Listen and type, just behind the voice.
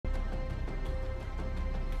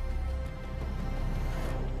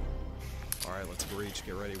Alright, let's breach.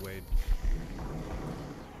 Get ready, Wade.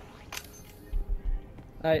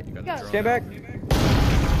 Alright, Stand back.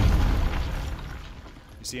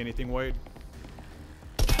 You see anything, Wade?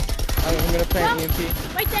 I'm gonna plant EMP.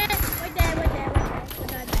 Right there.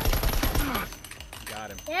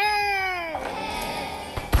 Got him. Yeah!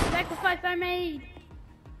 Sacrifice I made.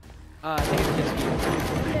 I think it's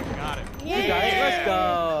GSkill. Got him. Yeah. You got it, let's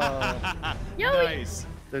go. Yo, Nice.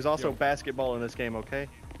 There's also basketball in this game, okay?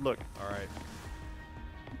 Look. Alright.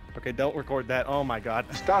 Okay, don't record that. Oh my god.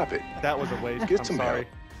 Stop it. That was a waste. Get I'm some sorry. help.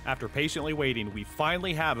 After patiently waiting, we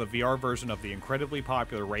finally have a VR version of the incredibly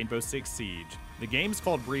popular Rainbow Six Siege. The game's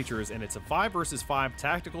called Breachers, and it's a 5 vs 5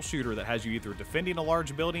 tactical shooter that has you either defending a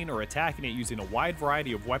large building or attacking it using a wide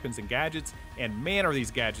variety of weapons and gadgets, and man are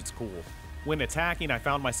these gadgets cool. When attacking, I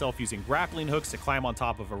found myself using grappling hooks to climb on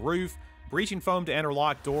top of a roof, breaching foam to enter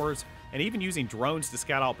locked doors, and even using drones to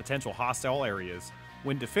scout out potential hostile areas.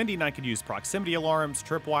 When defending, I could use proximity alarms,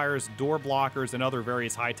 tripwires, door blockers, and other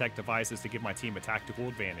various high-tech devices to give my team a tactical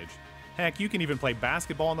advantage. Heck, you can even play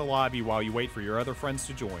basketball in the lobby while you wait for your other friends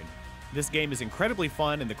to join. This game is incredibly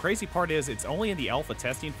fun, and the crazy part is it's only in the alpha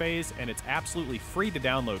testing phase, and it's absolutely free to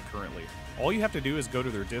download currently. All you have to do is go to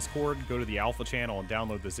their Discord, go to the alpha channel, and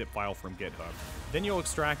download the zip file from GitHub. Then you'll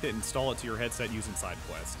extract it and install it to your headset using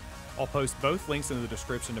SideQuest. I'll post both links in the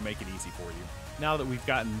description to make it easy for you. Now that we've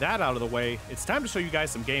gotten that out of the way, it's time to show you guys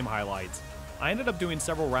some game highlights. I ended up doing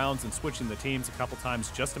several rounds and switching the teams a couple times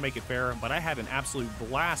just to make it fair, but I had an absolute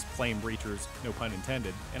blast playing Breachers, no pun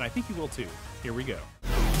intended, and I think you will too. Here we go.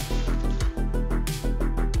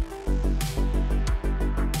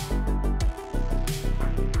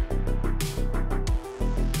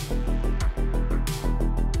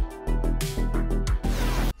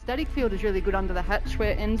 Static field is really good under the hatch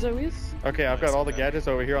where Enzo is. Okay, I've got all the gadgets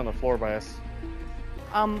over here on the floor by us.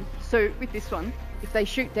 So with this one, if they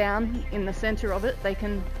shoot down in the center of it, they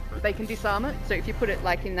can disarm it. So if you put it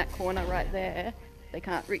like in that corner right there, they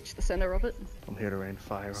can't reach the center of it. I'm here to rain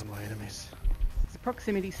fire on my enemies. It's a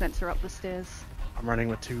proximity sensor up the stairs. I'm running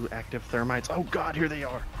with 2 active thermites. Oh god, here they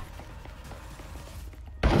are.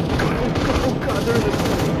 Oh god, they're in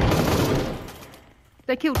the...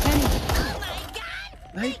 They killed Kenny.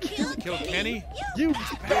 They killed Kenny? You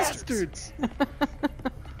bastards!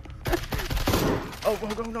 Oh,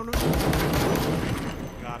 no.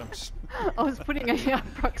 Got him. I was putting a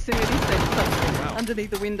proximity sensor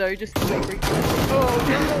underneath the window just to make reach. Oh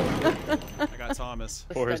no! I got Thomas.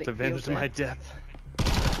 Forrest avenged my death.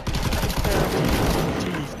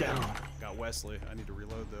 He's down. Got Wesley. I need to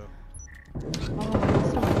reload though. Oh,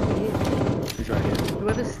 someone here. He's right here.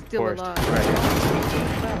 Whoever's still Forrest, alive. right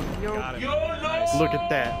here. Got him. Nice. Look at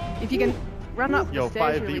that. If you can run up Yo, the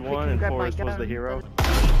stairs really 5v1 quick and and grab Forrest my was gun. the hero.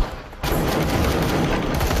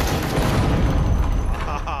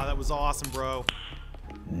 Haha, that was awesome, bro.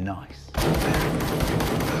 Nice.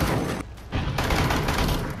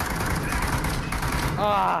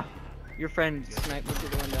 Ah! Your friend sniped me through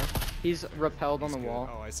the window. He's repelled on the wall.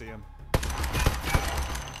 Oh, I see him.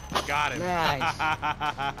 Got him.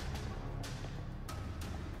 Nice.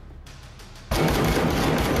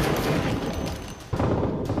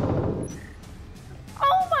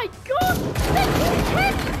 oh my god! They killed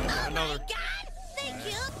him! Another.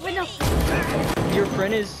 Wait, no. Your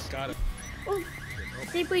friend is... Got it. Oh,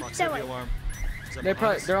 they breached that Proximity way. alarm. Is that They're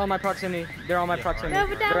behind us? on my proximity. They're on my proximity.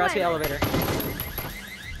 alright. Over that They're at the way. elevator.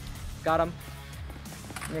 Got him.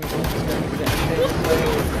 I'm gonna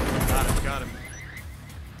Got him.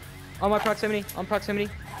 on my proximity. On proximity.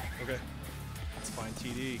 Okay. Let's find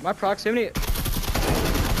TD. My proximity.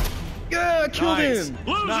 Yeah, killed Nice. him.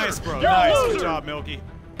 Nice, bro. Nice. Good job, Milky.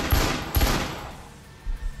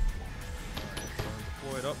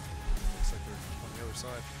 Deployed up. Looks like they're on the other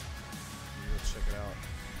side. Let's check it out.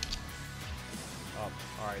 Up.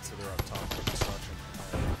 Alright, so they're up top for construction.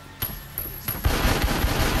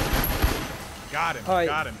 Got him. Alright.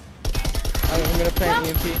 Got him. I'm gonna plant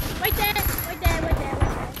EMP. Right there.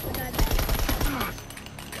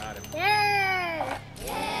 Got him. Yeah!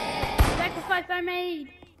 Sacrifice I made.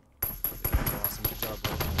 Awesome. Good job,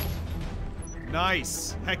 bro.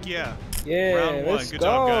 Nice. Heck yeah. Yeah, Round one. let's Good go.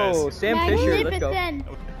 job, guys. Sam Fisher, let's go.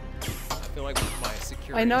 Magnificent. I feel like my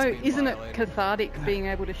security I know, is being isn't it violated. cathartic being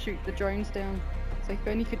able to shoot the drones down? So if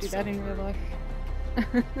only you could do that in real life.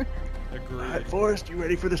 Agreed. Alright, Forrest, you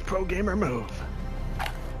ready for this pro gamer move?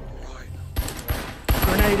 Right.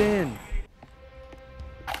 Grenade in!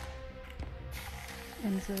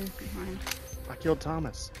 Enzo behind. I killed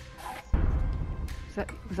Thomas.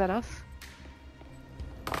 Was that us?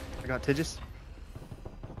 I got Tigis.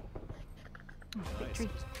 Victory.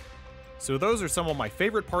 So those are some of my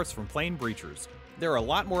favorite parts from playing Breachers. There are a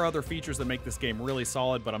lot more other features that make this game really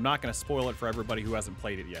solid, but I'm not going to spoil it for everybody who hasn't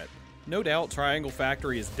played it yet. No doubt, Triangle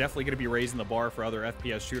Factory is definitely going to be raising the bar for other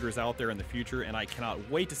FPS shooters out there in the future, and I cannot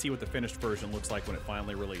wait to see what the finished version looks like when it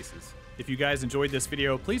finally releases. If you guys enjoyed this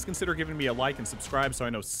video, please consider giving me a like and subscribe so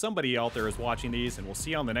I know somebody out there is watching these, and we'll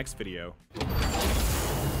see you on the next video.